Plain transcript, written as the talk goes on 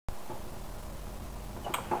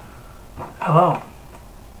Hello.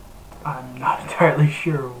 I'm not entirely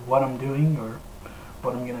sure what I'm doing or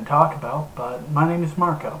what I'm going to talk about, but my name is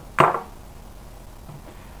Marco.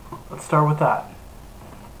 Let's start with that.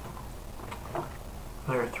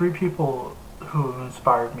 There are three people who have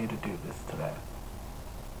inspired me to do this today.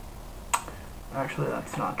 Actually,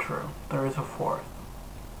 that's not true. There is a fourth.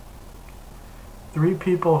 Three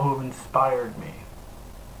people who have inspired me.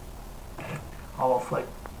 Almost like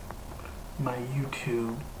my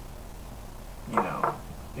YouTube,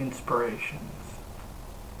 inspirations.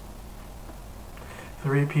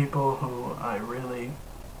 Three people who I really,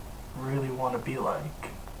 really want to be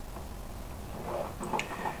like.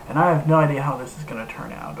 And I have no idea how this is going to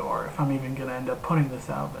turn out, or if I'm even going to end up putting this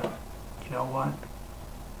out, but you know what?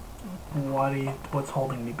 What's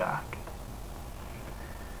holding me back?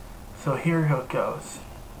 So here it goes.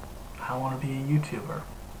 I want to be a YouTuber.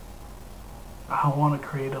 I want to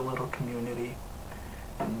create a little community,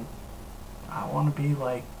 and I want to be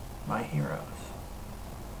like my heroes.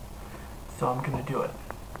 So I'm going to do it.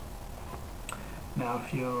 Now,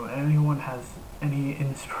 if anyone has any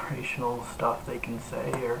inspirational stuff they can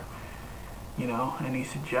say, or any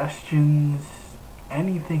suggestions,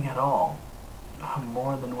 anything at all, I'm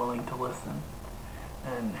more than willing to listen.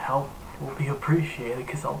 And help will be appreciated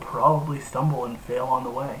because I'll probably stumble and fail on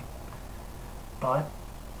the way. But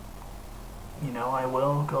I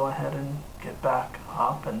will go ahead and get back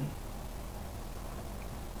up, and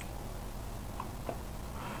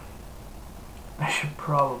I should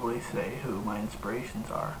probably say who my inspirations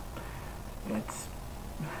are. It's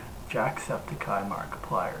Jacksepticeye,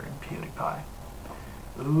 Markiplier, and PewDiePie.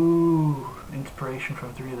 Ooh, inspiration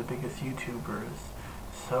from three of the biggest YouTubers.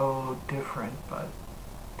 So different, but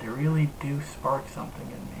they really do spark something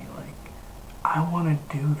in me. Like, I want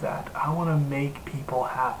to do that. I want to make people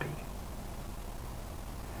happy.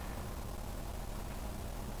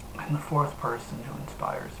 And the fourth person who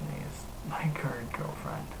inspires me is my current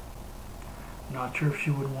girlfriend. I'm not sure if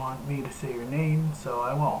she would want me to say her name, so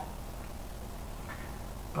I won't.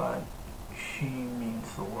 But she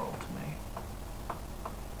means the world to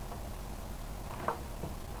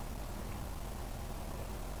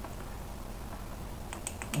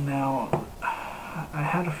me. Now, I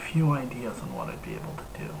had a few ideas on what I'd be able to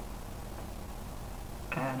do.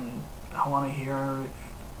 And I want to hear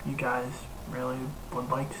if you guys really would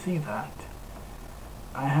like to see that.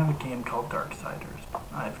 I have a game called Darksiders.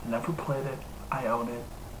 I've never played it. I own it.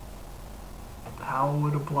 How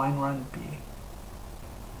would a blind run be?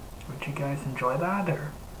 Would you guys enjoy that,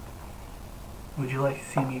 or would you like to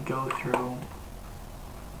see me go through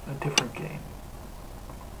a different game?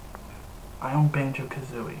 I own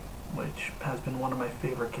Banjo-Kazooie, which has been one of my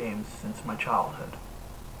favorite games since my childhood.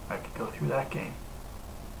 I could go through that game.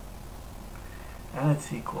 And its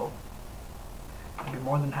sequel. I'd be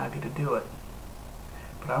more than happy to do it.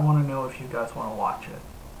 But I want to know if you guys want to watch it.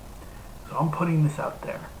 So I'm putting this out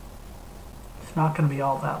there. It's not going to be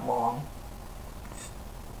all that long. It's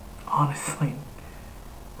honestly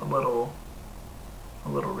a little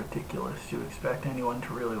ridiculous to expect anyone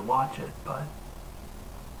to really watch it, but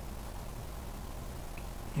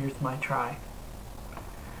here's my try.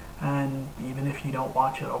 And even if you don't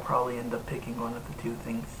watch it, I'll probably end up picking one of the two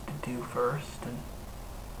things to do first, and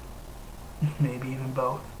maybe even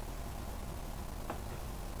both.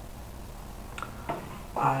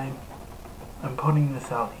 I'm putting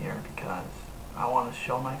this out here because I want to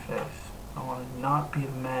show my face. I want to not be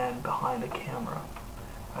the man behind a camera.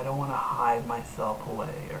 I don't want to hide myself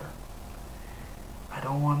away, or I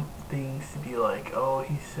don't want things to be like, oh,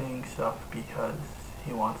 he's saying stuff because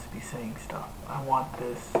he wants to be saying stuff. I want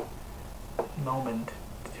this moment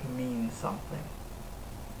to mean something.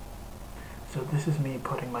 So this is me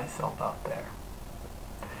putting myself out there.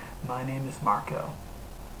 My name is Marco.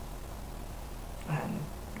 And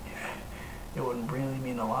it would really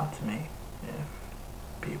mean a lot to me if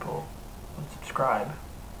people would subscribe.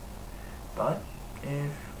 But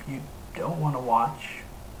if you don't want to watch,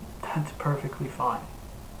 that's perfectly fine.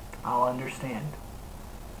 I'll understand.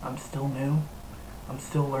 I'm still new. I'm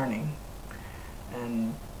still learning.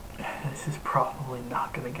 And this is probably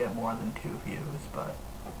not going to get more than 2 views, but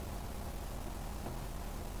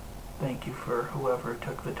thank you for whoever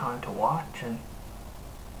took the time to watch, and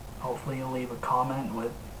hopefully you'll leave a comment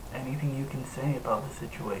with anything you can say about the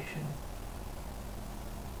situation.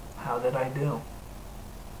 How did I do?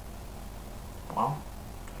 Well,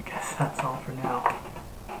 I guess that's all for now.